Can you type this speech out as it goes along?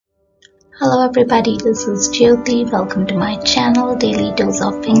Hello everybody, this is Jyoti. Welcome to my channel Daily Dose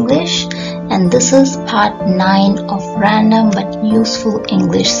of English, and this is part 9 of Random but Useful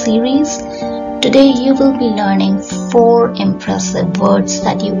English series. Today you will be learning 4 impressive words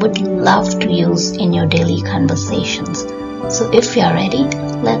that you would love to use in your daily conversations. So if you are ready,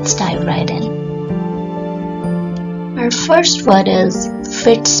 let's dive right in. Our first word is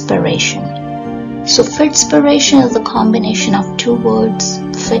fitspiration. So fitspiration is a combination of 2 words,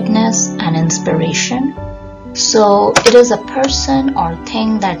 fitness and inspiration. So it is a person or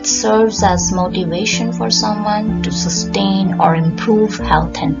thing that serves as motivation for someone to sustain or improve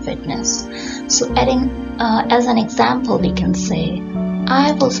health and fitness. So as an example, we can say,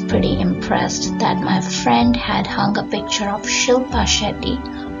 I was pretty impressed that my friend had hung a picture of Shilpa Shetty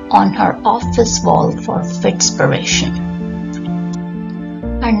on her office wall for fitspiration.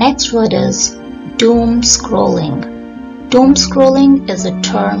 Our next word is doom scrolling. Doom scrolling is a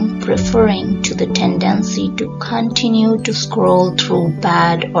term referring to the tendency to continue to scroll through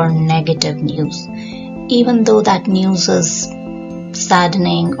bad or negative news, even though that news is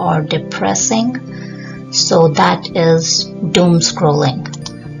saddening or depressing. So that is doom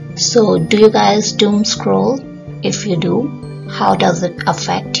scrolling. So do you guys doom scroll? If you do, how does it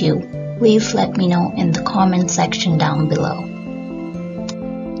affect you? Please let me know in the comment section down below.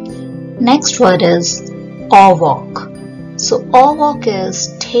 Next word is awe walk. So awe walk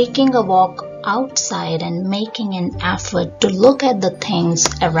is taking a walk outside and making an effort to look at the things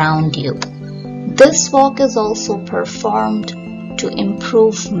around you. This walk is also performed to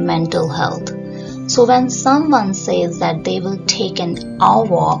improve mental health. So when someone says that they will take an awe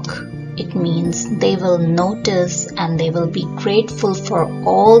walk, it means they will notice and they will be grateful for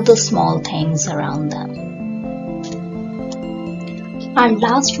all the small things around them. Our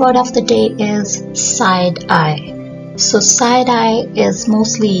last word of the day is side eye. So side eye is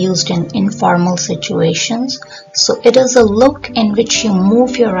mostly used in informal situations. So it is a look in which you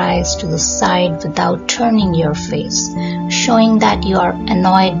move your eyes to the side without turning your face, showing that you are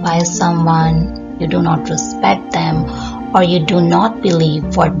annoyed by someone, you do not respect them, or you do not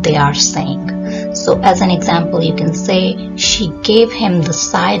believe what they are saying. So as an example, you can say, she gave him the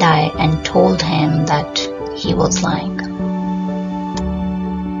side eye and told him that he was lying.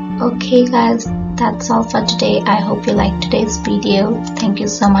 Okay guys, that's all for today. I hope you liked today's video. Thank you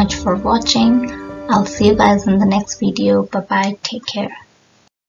so much for watching. I'll see you guys in the next video. Bye bye. Take care.